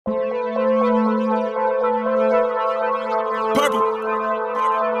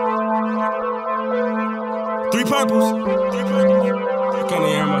purples. I can't even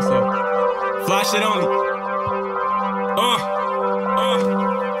hear myself. Fly shit only.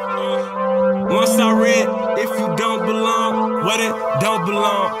 Once I read, if you don't belong, what it don't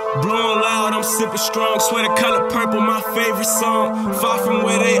belong. Blowing loud, I'm sipping strong. Swear the color purple, my favorite song. Far from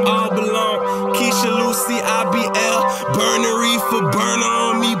where they all belong. Keisha, Lucy, IBL. Burner reefer, burner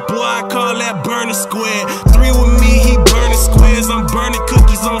on me. Boy, I call that burner square. 3 with me, he burning squares. I'm burning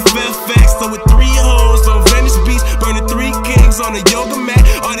cookies on Fairfax. So with 3 hoes on Venice Beach. Burning 3 kings on a yoga mat.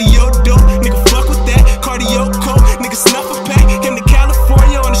 Audio dope, nigga fuck with that. Cardio coke, nigga snuff a pack. Came to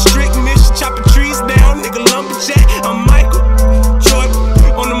California on a strict mission. Chopping trees down, nigga lumberjack. I'm Michael Jordan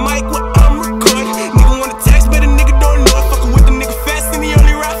on the mic when I'm recording. Nigga wanna tax, but a nigga don't know it. Fucking with the nigga fast and he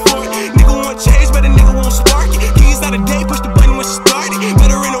only ride for it. Nigga want change, but a nigga won't spark it. Keys out of date, push the button when she started.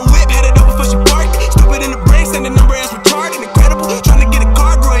 Better in a whip, had it up before she parked it. Stupid in the brain, send the number as retarded. Incredible, trying to get a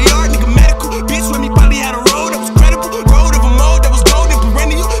car, grow a yard, nigga medical. Bitch with me probably had a road that was credible. Road of a mode that was golden,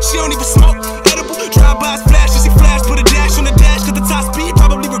 perennial. She don't even smoke, edible. Drive-bys flash, she flash, put a dash on the dash. Cause the top speed,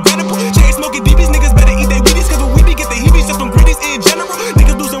 probably regrettable. Chain smoking DBs, niggas better eat they Wheaties. Cause when we be get the heebies just from gritties in general.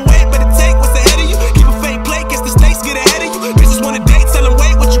 Niggas losing weight, better take what's ahead of you. Keep a fake plate, guess the stakes get ahead of you. Bitches wanna date, tell them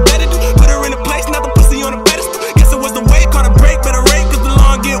wait, what you better do. Put her in a place, not the pussy on a pedestal. Guess it was the wave, caught a break, better rate. Cause the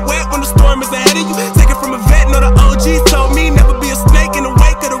lawn get wet when the storm is ahead of you. Take it from a vet, no the OGs told me never be a snake in the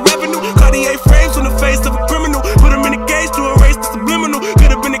wake of the revenue. Cartier frames on the face of a criminal. Put him in a cage to erase the subliminal.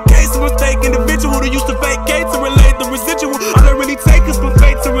 Could have been a case of mistake individual who used to vacate to relate the residual. All it really take is for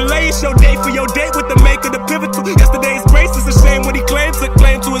fate to relay. It's your date for your date with the make of the pivotal. Yesterday's grace is a shame what he claimed. Took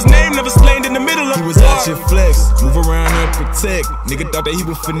claim to his name, never slain in the middle of. He was out your flex, move around and protect. Nigga thought that he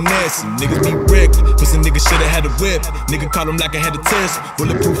was finesse. Niggas be wrecked. Pussy nigga shoulda had a whip. Nigga caught him like I had a test.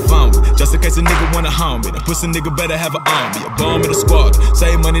 Bulletproof found me, just in case a nigga wanna harm me. The pussy nigga better have an army. A bomb in a squad.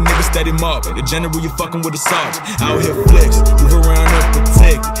 Save money, nigga steady mobbing. The general you fucking with a sergeant. Out here flex, move around and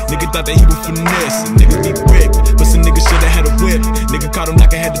protect. Nigga thought that he was finesse. Niggas be wrecked. Pussy nigga shoulda had a whip. Nigga caught him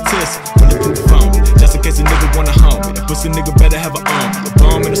like I had a test. Bulletproof found me, just in case a nigga wanna harm me. The pussy nigga better have an army. A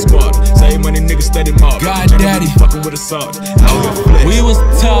bomb in a squad. Save money, nigga steady mobbing. God daddy, fucking with a sergeant. Out here flex. We was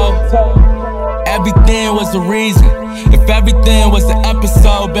told everything was a reason. If everything was an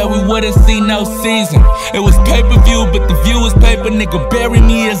episode, bet we wouldn't see no season. It was pay-per-view, but the view was paper, nigga. Bury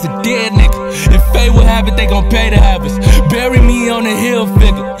me as a dead nigga. If fate would have it, they gon' pay to have us. Bury me on a hill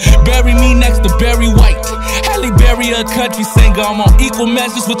figure. Bury me next to Barry White. Halle Berry, a country singer. I'm on equal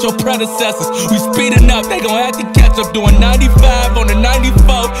measures with your predecessors. We speeding up, they gon' have to catch up. Doing 95 on the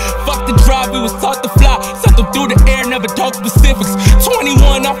 94. Fuck the drive, we was taught to fly. Sucked them through the air, never talk specifics.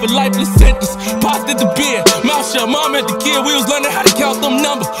 21 off a lifeless sentence. Paused at the beer, mouth shut. Mom at the kid, we was learning how to count them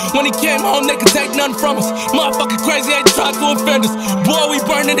numbers. When he came home, they could take nothing from us. Motherfucking crazy, ain't tried to offend us. Boy, we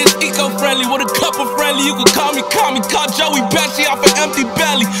burning this eco-friendly with a cup of friendly. You can call me, call Joey Pesci off an empty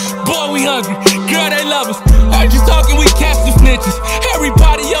belly. Boy, we hungry, girl, they love us. Heard you talking, we catch the snitches.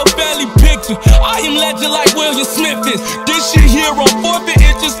 Everybody, your family picture. I am legend like William Smith is. This shit here on 4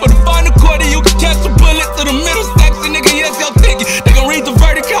 inches. For the final quarter, you can catch a bullet to the middle section, nigga, yes, your ticket. They gon' read the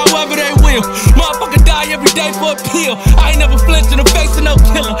verdict however they will. Motherfucker die every day for a pill. I ain't never flinched in the face of no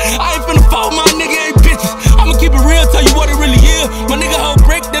killer. I ain't finna fold my nigga, ain't bitches. I'ma keep it real, tell you what it really is. My nigga whole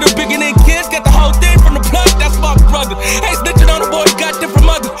brick, that are bigger than kids. Got the whole thing from the plug, that's my brother. Ain't snitching on the boy, he got different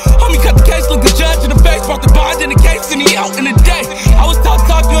mother. Homie cut the case, look the judge in the face. Brought the bond in the case and he out in the day. I was talk,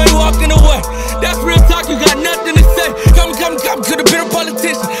 you ain't walking away. That's real talk, you got nothing to say. Come, could've been a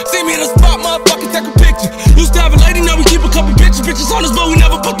politician. See me in the spot, motherfucker, take a picture. Used to have a lady, now we keep a couple bitches on us, but we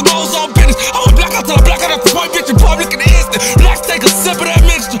never put the balls on business. I was black out till I black out at the point, bitch, in public in the instant. Blacks take a sip of that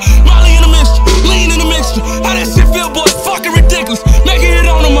mixture. Molly in the mixture, lean in the mixture. How that shit feel, boy, it's fucking ridiculous. Make it hit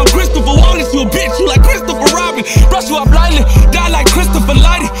on him, I'm Christopher Wallace, you a bitch, you like Christopher Robin. Brush you up lightly, die like Christopher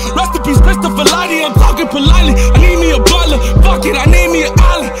Lighty. Rest in peace, Christopher Lighty, I'm talking politely. I need me a butler, fuck it, I need me an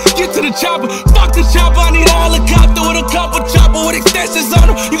island. Get to the chopper, fuck the chopper, I need a helicopter with a couple chopper with extensions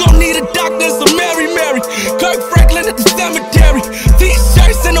on them. You gon' need a doctor and some Mary. Kirk Franklin at the cemetery.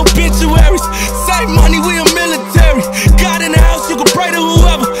 T-shirts and obituaries. Save money, we a military. God in the house, you can pray to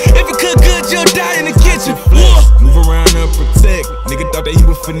whoever. If it cook good, you'll die in the kitchen. Move around and protect. Nigga thought that he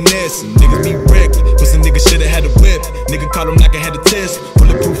was finesse. Niggas be wrecked. Pussy nigga shoulda had a whip. Nigga caught him like I had a test.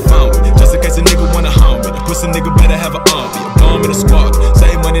 Bulletproof found me, just in case a nigga wanna harm me. The pussy nigga better have an army. A bomb in a squad.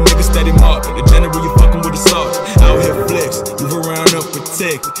 Save money, nigga steady mobbing. The general you fucking with a sergeant. Out here flex. Move around and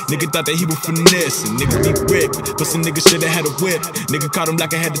protect. Nigga thought that he was finesse. Niggas be wrecked. Pussy nigga shoulda had a whip. Nigga caught him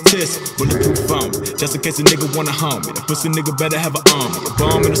like I had a test. Bulletproof found me, just in case a nigga wanna harm me. The pussy nigga better have an army. A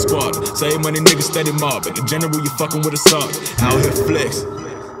bomb in a squad. Save money, nigga steady mobbing. The general you fucking with a sergeant. Out here flex.